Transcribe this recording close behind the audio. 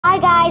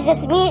guys,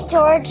 it's me,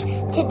 George.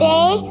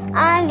 Today,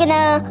 I'm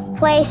gonna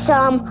play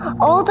some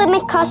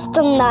Ultimate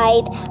Custom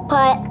Night,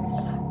 but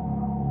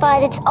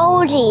it's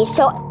OG.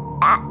 So,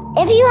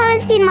 if you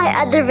haven't seen my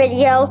other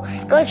video,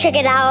 go check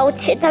it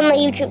out. It's on my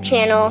YouTube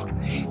channel.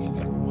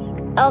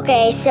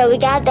 Okay, so we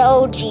got the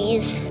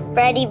OGs: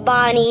 Freddy,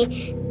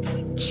 Bonnie,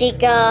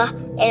 Chica,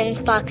 and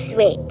Foxy.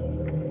 Wait,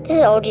 this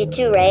is OG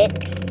too, right?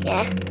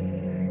 Yeah.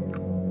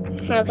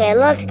 Okay,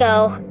 let's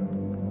go.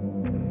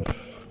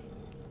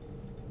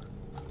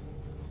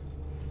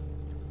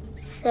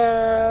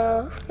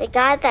 So, we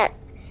got that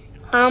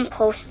clown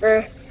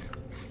poster.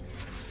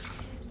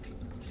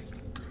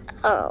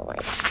 Oh my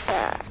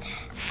god.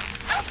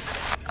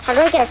 How do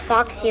I get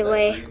Foxy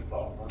away?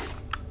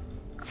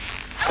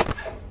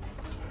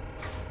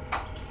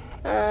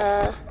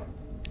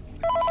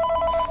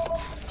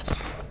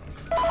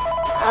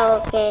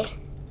 Okay.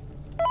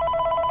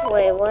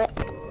 Wait, what?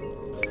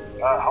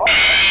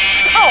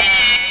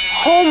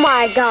 Oh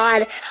my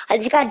god. I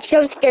just got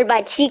jump scared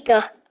by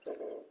Chica.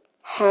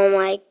 Oh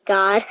my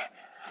god.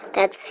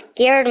 That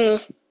scared me.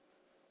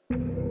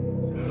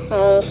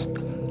 Oh.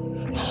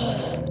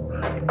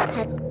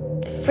 That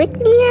freaked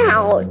me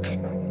out.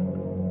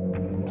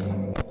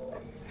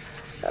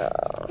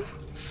 Oh.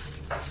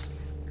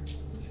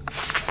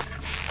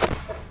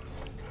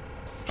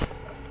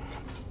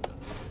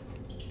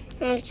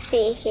 Let's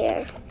see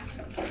here.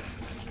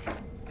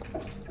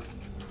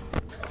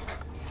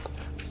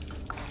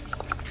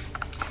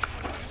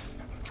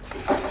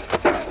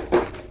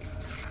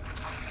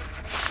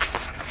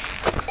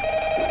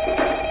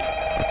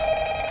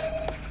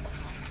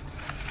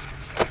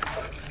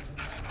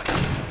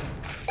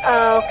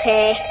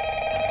 Okay.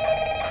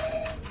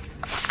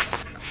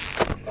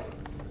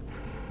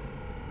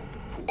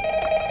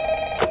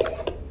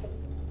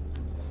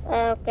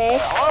 Okay.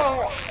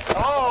 Hello.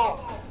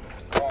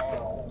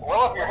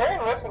 Well, if you're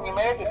hearing this and you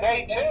made it to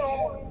day 2,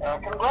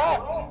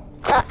 congrats.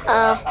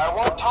 I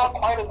won't talk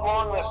quite as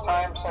long this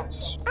time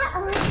since...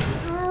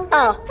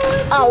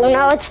 Oh,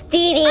 no, it's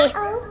Dee Dee.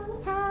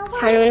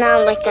 I do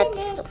not like that.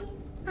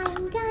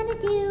 I'm gonna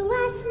do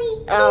a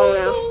sneaky Oh,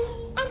 no. thing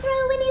and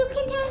throw a new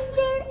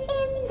contender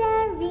in the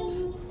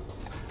ring.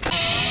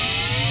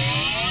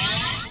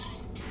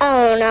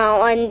 Oh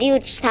no, a new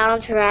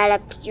challenge rat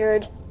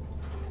appeared.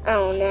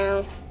 Oh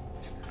no.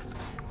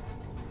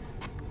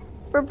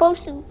 We're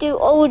supposed to do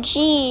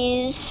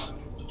OGs.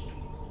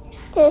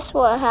 This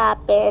what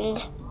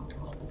happened.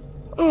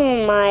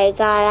 Oh my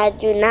god, I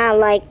do not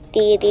like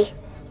Dee Dee.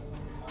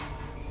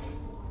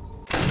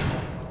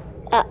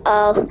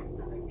 Uh-oh.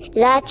 Is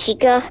that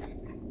Chica?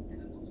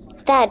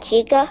 Is that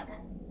Chica?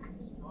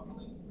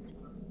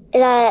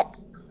 Is that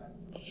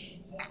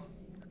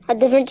a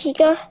different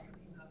Chica?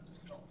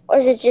 Or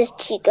is it just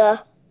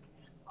Chica?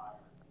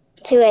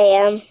 2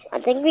 a.m. I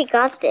think we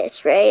got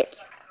this, right?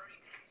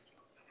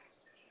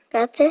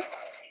 Got this?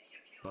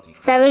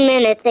 7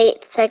 minutes,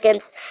 8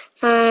 seconds.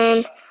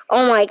 Time.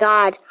 Oh my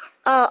god.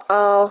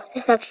 Uh-oh.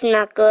 This is actually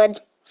not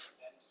good.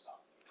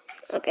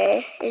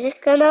 Okay. Is this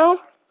good though?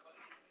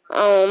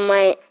 Oh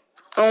my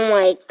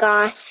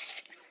gosh.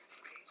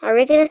 Are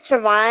we gonna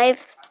survive?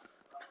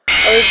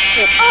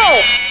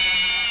 Oh!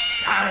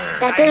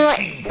 That didn't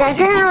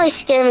really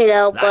scare me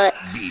though, but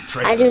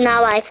I do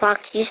not like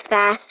Foxy's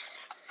fast.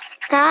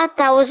 That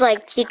was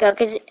like Chica,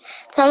 because it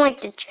sounded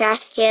like the trash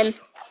can,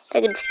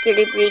 like a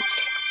security breach.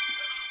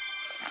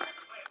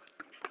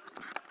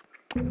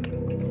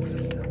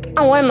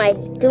 Oh, what am I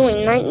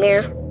doing?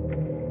 Nightmare.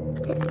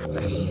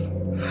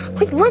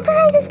 Wait, what did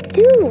I just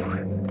do?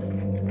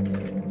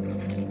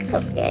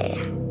 Okay.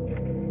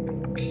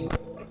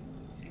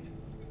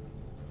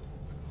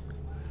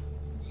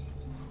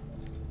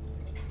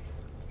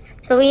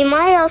 So we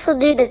might also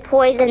do the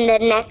toys in the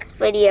next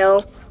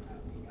video.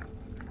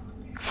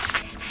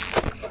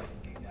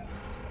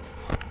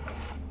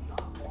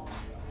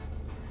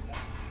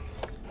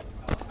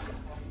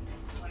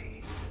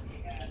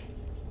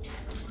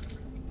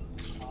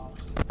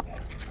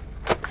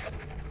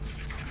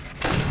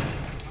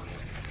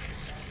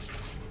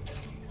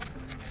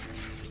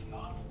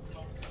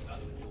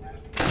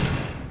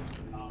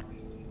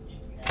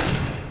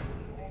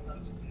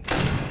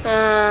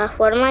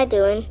 What am I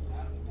doing?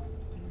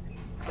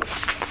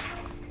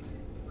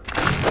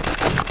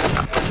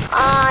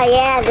 Oh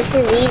yeah, this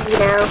is easy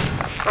now.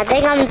 I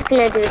think I'm just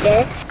gonna do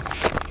this,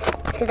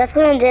 because that's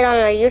what I did on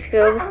our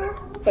YouTube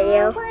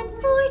video.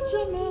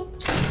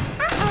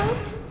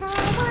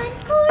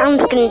 I'm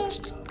gonna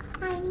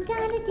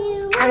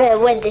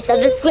win this.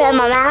 I'm just putting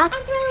my mouth,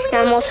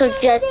 and I'm also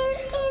just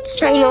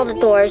straining all the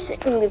doors.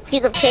 It's gonna be a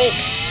piece of cake.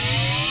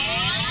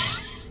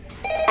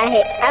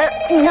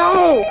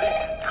 No!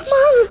 Come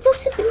on, we're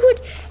supposed to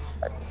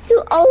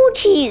do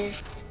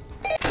OGs.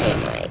 Oh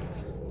my.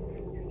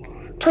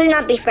 Please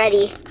not be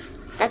Freddy.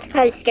 That's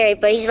kind of scary,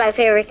 but he's my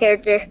favorite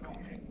character.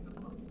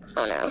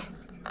 Oh no.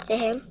 Is it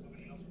him?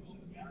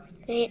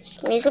 Is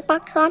his music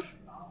box on?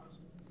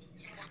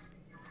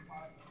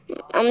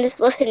 I'm just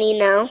listening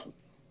now.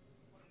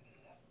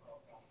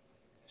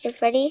 Is it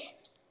Freddy?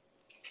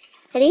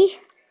 Freddy?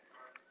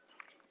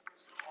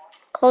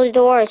 Close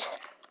doors.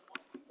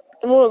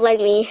 It won't let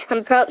me.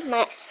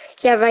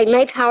 Yeah, right,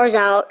 my power's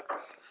out.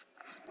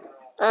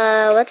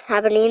 What's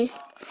happening?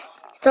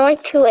 It's only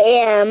 2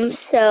 a.m.,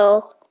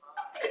 so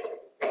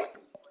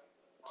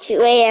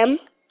 2 a.m.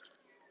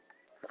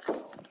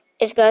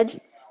 is good.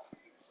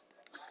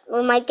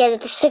 We might get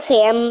it to 6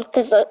 a.m.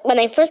 because when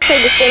I first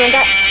played this game,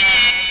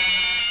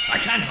 I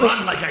can't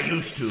run like I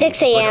used to,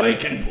 6 a.m. but I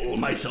can pull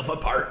myself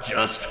apart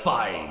just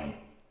fine.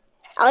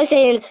 At least I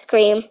didn't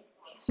scream.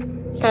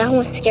 That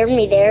almost scared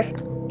me there.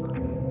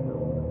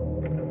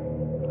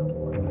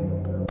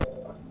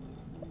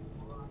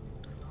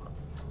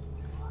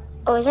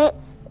 Oh, is that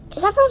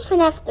from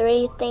FNAF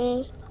 3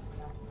 thing?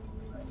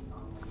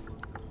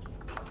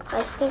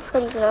 I think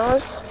please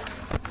knows.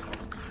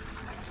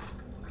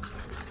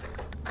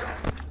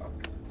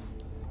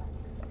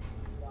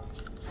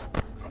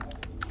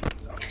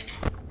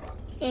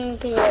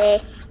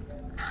 Okay.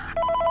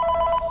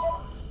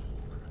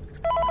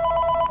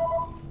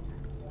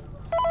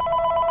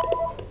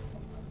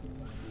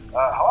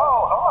 Hello.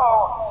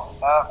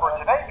 For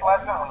today's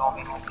lesson, we will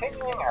be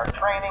continuing our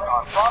training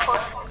on proper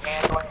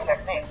handling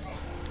techniques.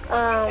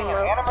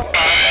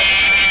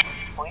 Animatronic,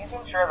 please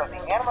ensure that the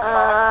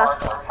animatronic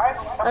parts are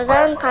tightly compressed. Was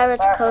that in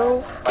Pirate's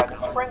Cove? By the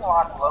spring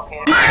lock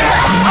located.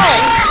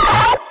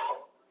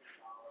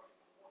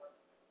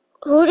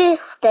 Who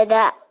just did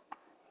that?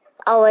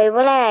 Oh wait,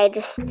 what did I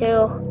just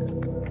do?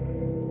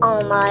 Oh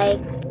my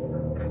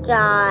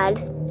god.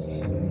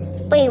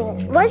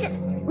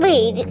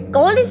 Wait,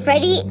 Golden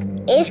Freddy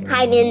is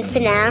kinda in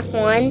FNAF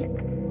 1.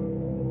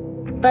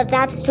 But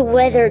that's the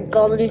withered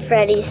Golden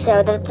Freddy,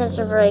 so that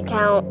doesn't really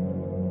count.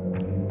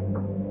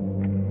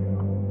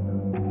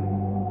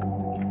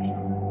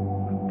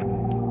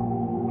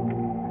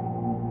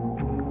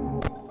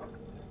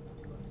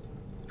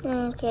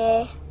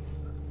 Okay.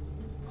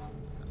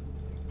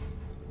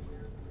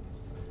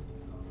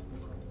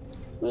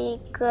 We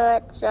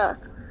got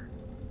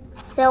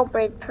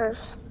Celebrate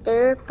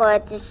poster,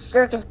 but it's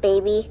Circus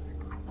Baby.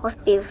 Supposed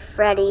to be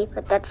Freddy,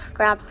 but that's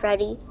Scrap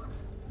Freddy.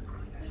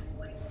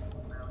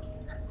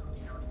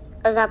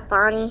 Or is that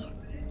Bonnie?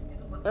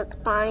 That's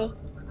Bonnie.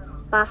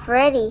 But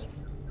Freddy.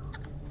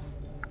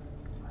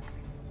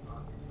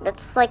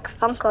 That's like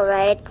Funko,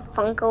 right?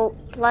 Funko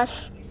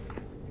plush.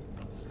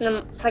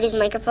 And Freddy's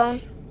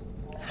microphone.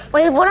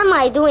 Wait, what am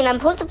I doing? I'm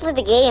supposed to play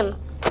the game.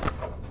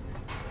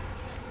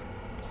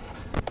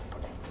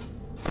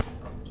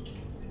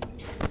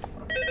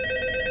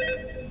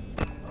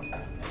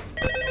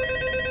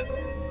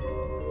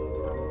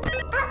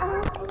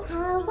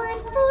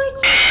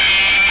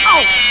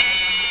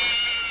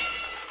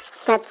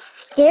 That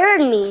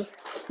scared me.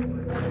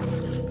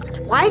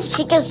 Why is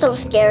Chica so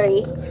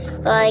scary?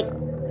 Like,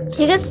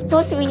 Chica's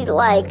supposed to be,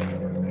 like,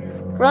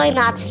 really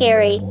not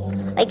scary.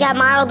 Like, that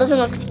model doesn't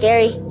look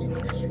scary.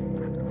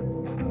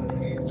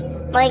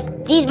 Like,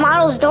 these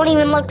models don't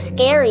even look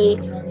scary.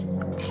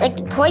 Like,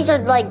 the toys are,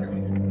 like,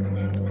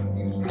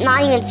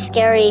 not even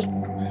scary.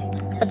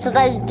 But so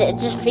that it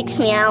just freaks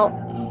me out.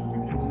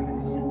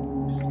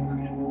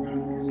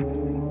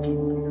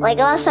 Like,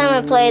 last time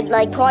I played,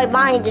 like, Toy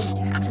Bonnie, just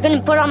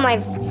couldn't put on my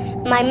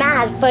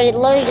mask, but it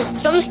literally just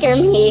jump scared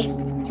me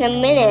in a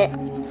minute.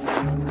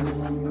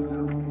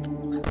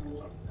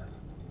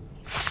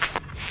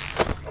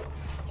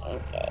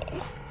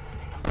 Okay.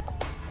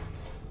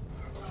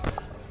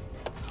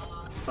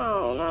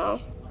 Oh no.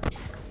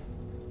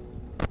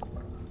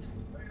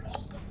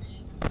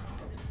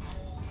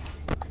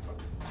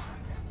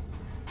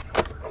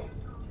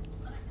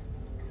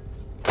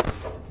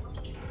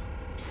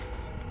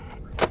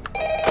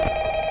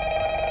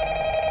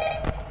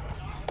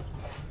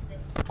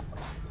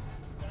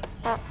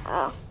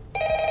 Uh-oh.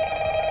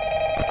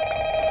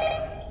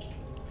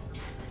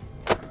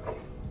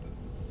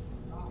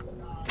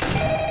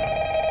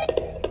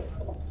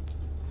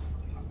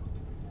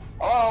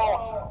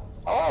 Hello.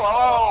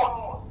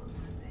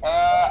 I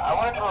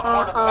wanted to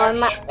report a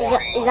message for you.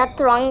 Is that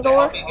the wrong To door?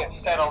 help you get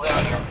settled in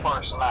on your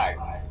first night.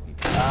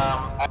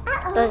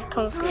 Does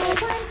come from it.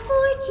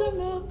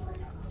 Unfortunate.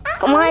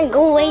 Come on,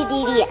 go away,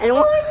 Dee Dee. I don't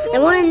want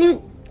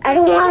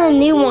a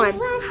new one.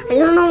 I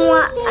don't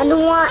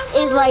want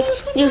a like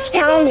new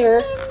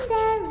challenger.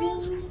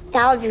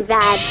 That would be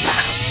bad.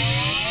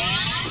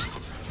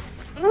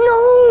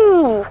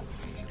 No!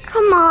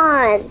 Come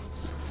on.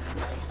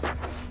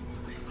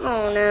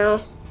 Oh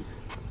no.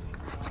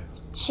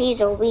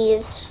 Jeez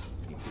Louise.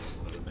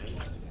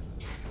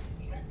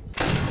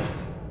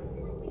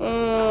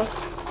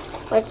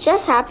 What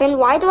just happened?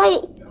 Why do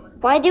I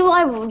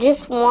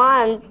just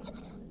want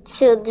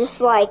to just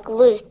like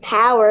lose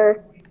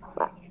power?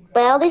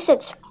 But at least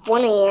it's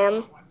 1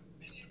 a.m.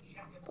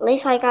 At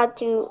least I got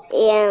 2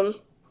 a.m.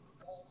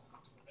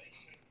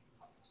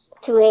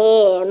 2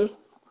 a.m.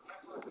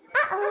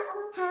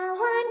 How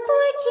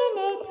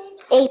unfortunate.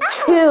 2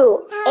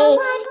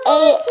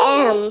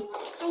 a.m.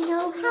 I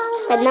know how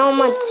But now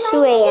I'm on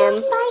 2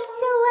 a.m.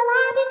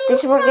 This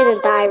is where we're gonna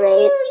die,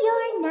 right?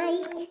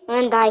 I'm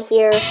gonna die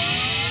here.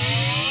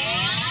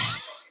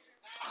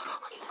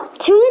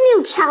 2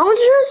 new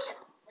challengers?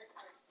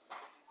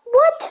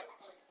 What?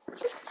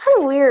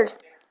 of weird.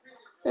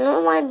 You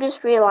know, I'm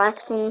just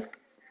relaxing.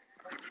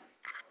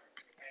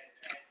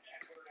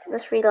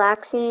 Just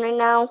relaxing right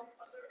now.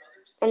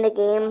 In the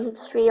game,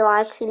 just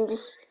relaxing.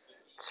 Just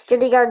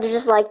security guards are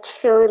just like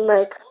chilling,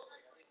 like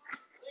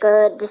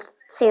good. Just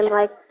saying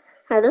like,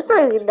 "Hey, this is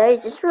pretty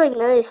nice. This is really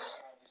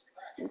nice."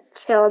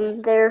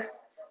 Chilling there.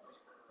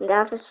 In the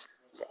office.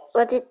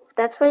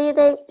 That's what you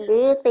think? Do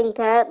you think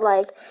that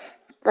like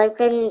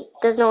when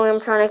there's no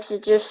animatronics,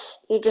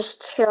 you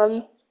just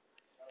chilling?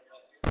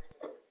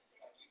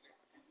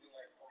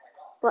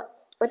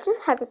 What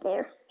just happened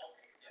there?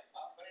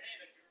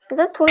 Is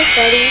that Toy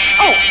Freddy?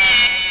 Oh!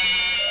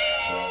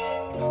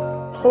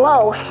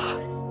 Close.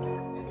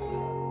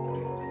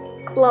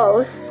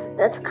 Close.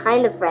 That's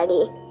kind of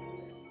Freddy.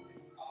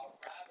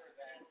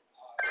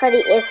 Freddy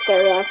is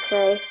scary,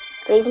 actually.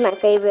 But he's my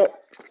favorite.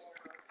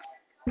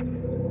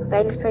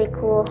 Freddy's pretty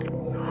cool.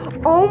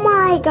 Oh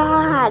my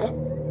god!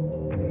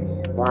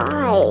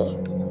 Why?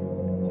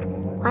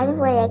 Why did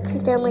I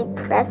accidentally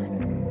press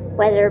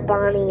Weather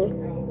Bonnie?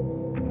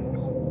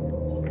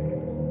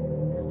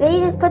 So they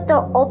just put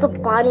all the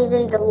bodies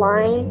into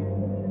line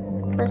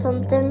or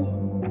something.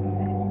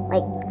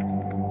 Like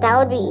that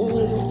would be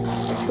easy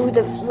to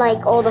do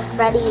like all the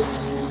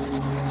Freddys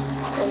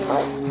and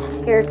like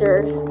here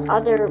there's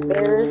other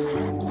bears,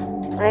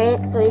 right?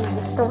 So you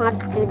just don't have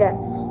to do the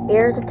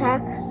bears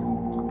attack.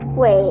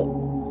 Wait,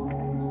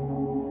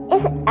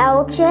 is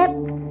L-Chip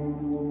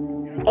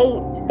a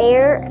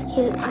bear?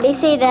 They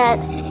say that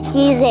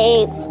he's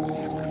a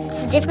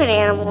different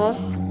animal,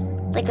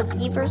 like a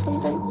beaver or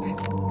something.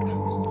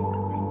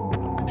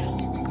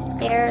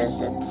 Bears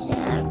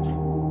attack.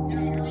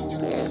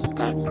 Bears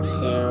attack 2.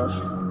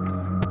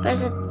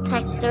 Bears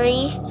attack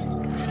 3.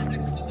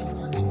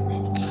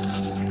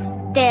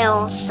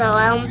 Still, so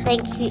I don't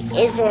think he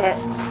is it.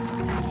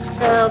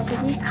 So, cause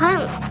he's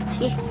kind of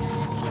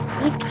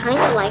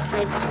like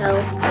Fred, so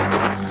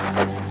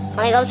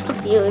I was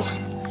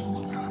confused.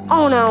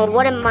 Oh no,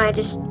 what am I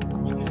just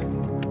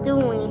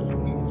doing?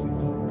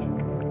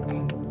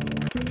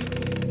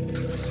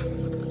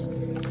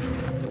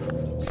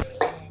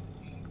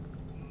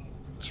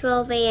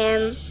 12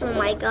 a.m. Oh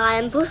my god,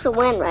 I'm supposed to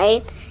win,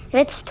 right? If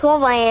it's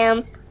 12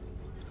 a.m.,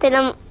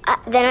 then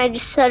I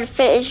just sort of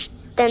finished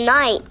the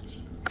night.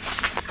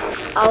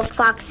 Oh,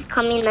 Fox is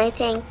coming, I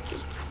think.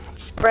 Just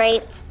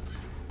spray.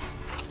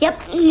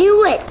 Yep,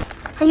 knew it.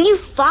 I knew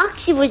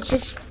Foxy was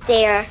just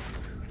there.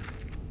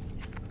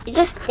 He's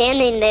just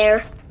standing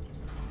there,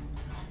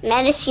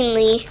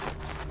 menacingly.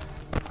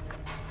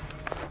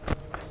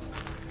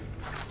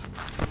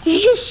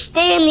 He's just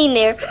standing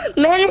there,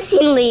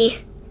 menacingly.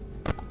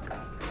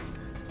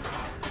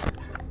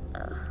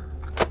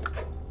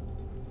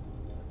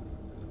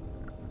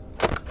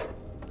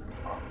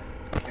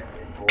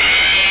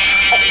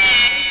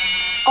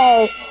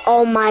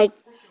 Oh my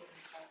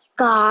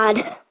god.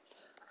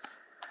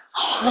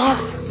 Oh, that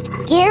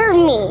scared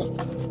me.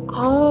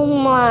 Oh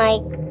my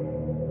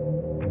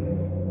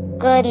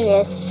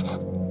goodness.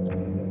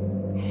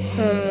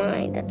 Oh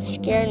my, that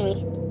scared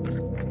me.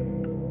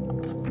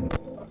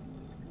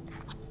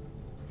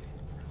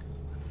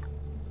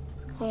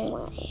 Oh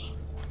my.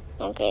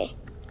 Okay.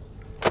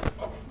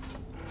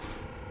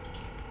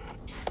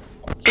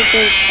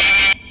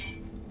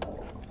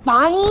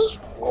 Bonnie?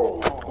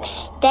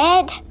 Is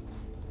dead?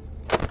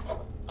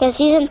 Because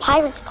he's in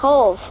Pirate's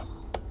Cove.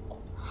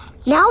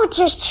 Now it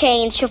just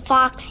changed to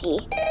Foxy.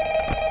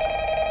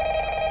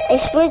 I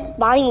swear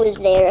Bonnie was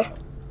there.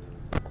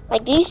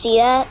 Like, do you see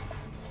that?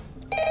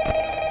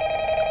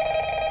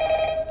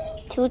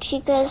 2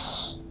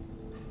 chicas.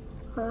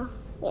 Huh?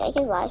 Yeah, I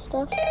can buy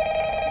stuff.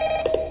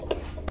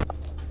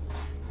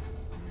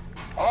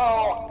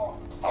 Hello?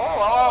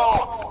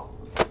 Hello?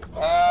 I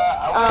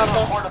want to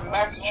report a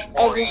message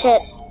for you.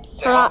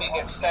 To help you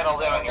get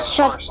settled in on your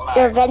first night.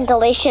 Your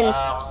ventilation.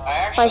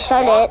 I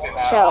shut it,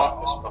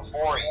 so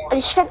I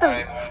shut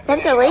the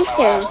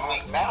ventilation.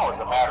 Now, as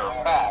a matter of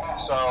fact,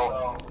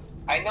 so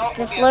I know it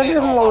can There's be loads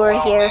of them over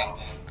here.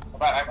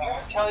 But I'm here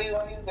to tell you,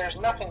 there's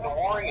nothing to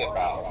worry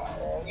about.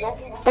 You'll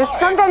be fine. There's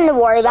something to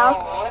worry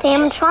about. The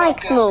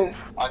animatronics move.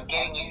 On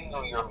getting you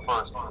through your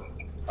first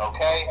week,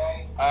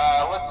 okay?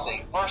 Let's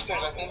see. First,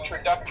 there's an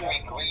introductory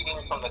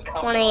greeting from the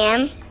company 1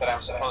 a.m. that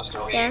I'm supposed to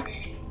read. Yeah.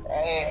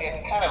 It's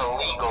kind of a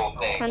legal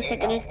thing. 10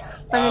 seconds.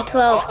 11,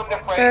 12,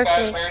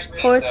 13,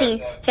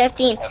 14,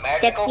 15,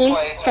 16,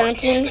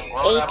 17,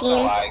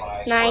 18,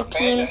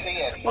 19,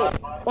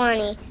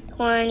 20,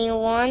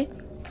 21,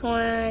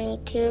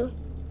 22,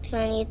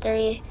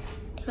 23,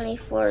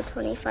 24,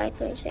 25,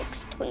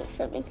 26,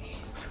 27,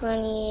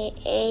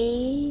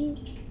 28.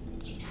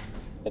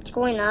 It's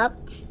going up.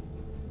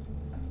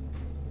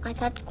 I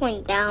thought it's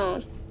going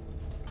down.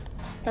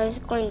 That was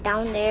going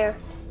down there.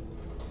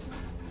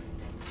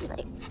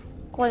 Like,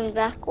 going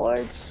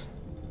backwards.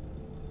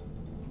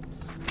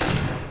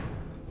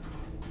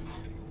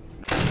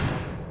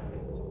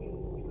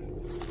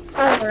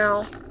 I don't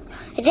know.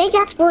 I think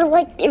that's where,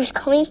 like, it was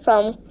coming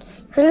from.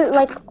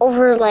 Like,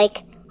 over,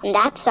 like, on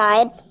that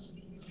side.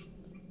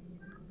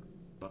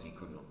 But he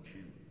could not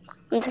choose.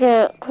 I'm just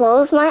gonna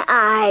close my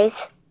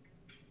eyes.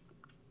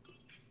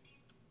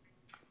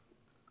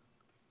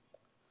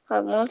 I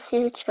won't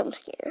see the jump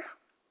scare.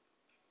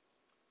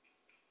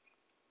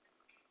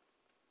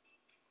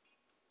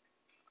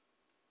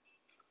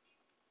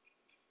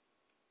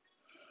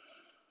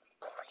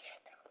 Please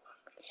don't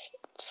let me see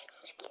the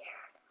jump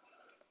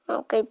scare.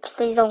 Okay,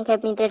 please don't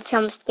give me the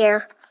jump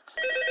scare.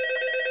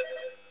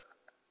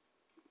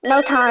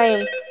 No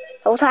time.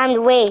 No time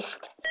to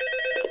waste.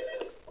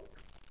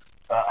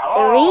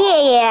 3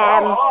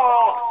 a.m.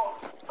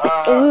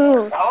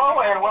 Ooh.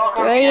 Hello and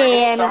welcome 3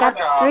 a.m. Got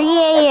 3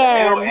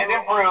 a.m. and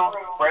improved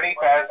Freddy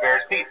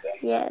Fazbear's Pizza.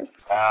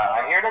 Yes.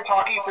 I'm here to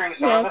talk you through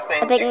some of the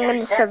things I think I'm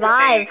gonna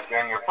survive.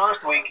 during your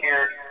first week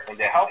here and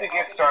to help you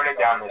get started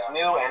down this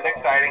new and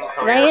exciting Am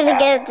career I gonna path.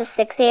 get it to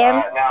 6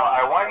 a.m.? Now,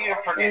 I want you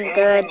to forget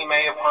Good. anything you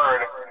may have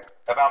heard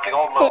about the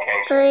old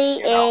location.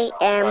 3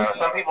 a.m.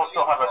 Some people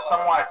still have a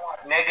somewhat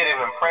negative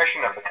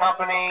impression of the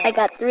company. I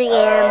got 3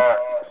 a.m.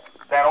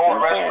 That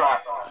old restaurant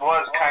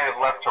was kind of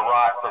left to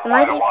rot for Am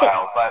I quite a just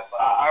while, but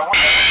I want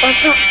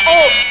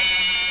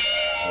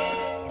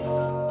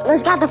to...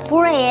 Let's got the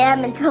 4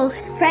 a.m. until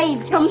Freddy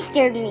jump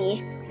scared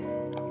me.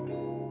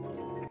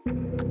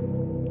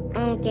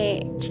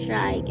 Okay,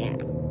 try again.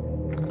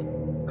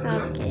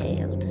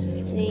 Okay, let's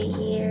see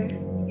here.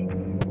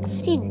 Let's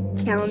see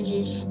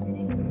challenges.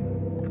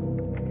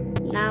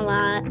 Not a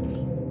lot.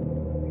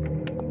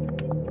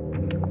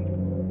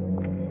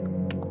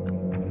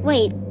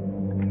 Wait,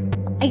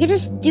 I could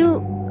just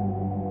do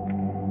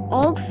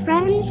old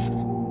friends?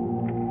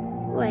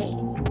 Wait,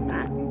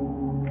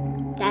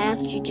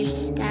 that's what you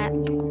just got.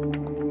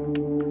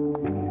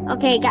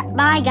 Okay,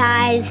 bye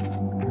guys.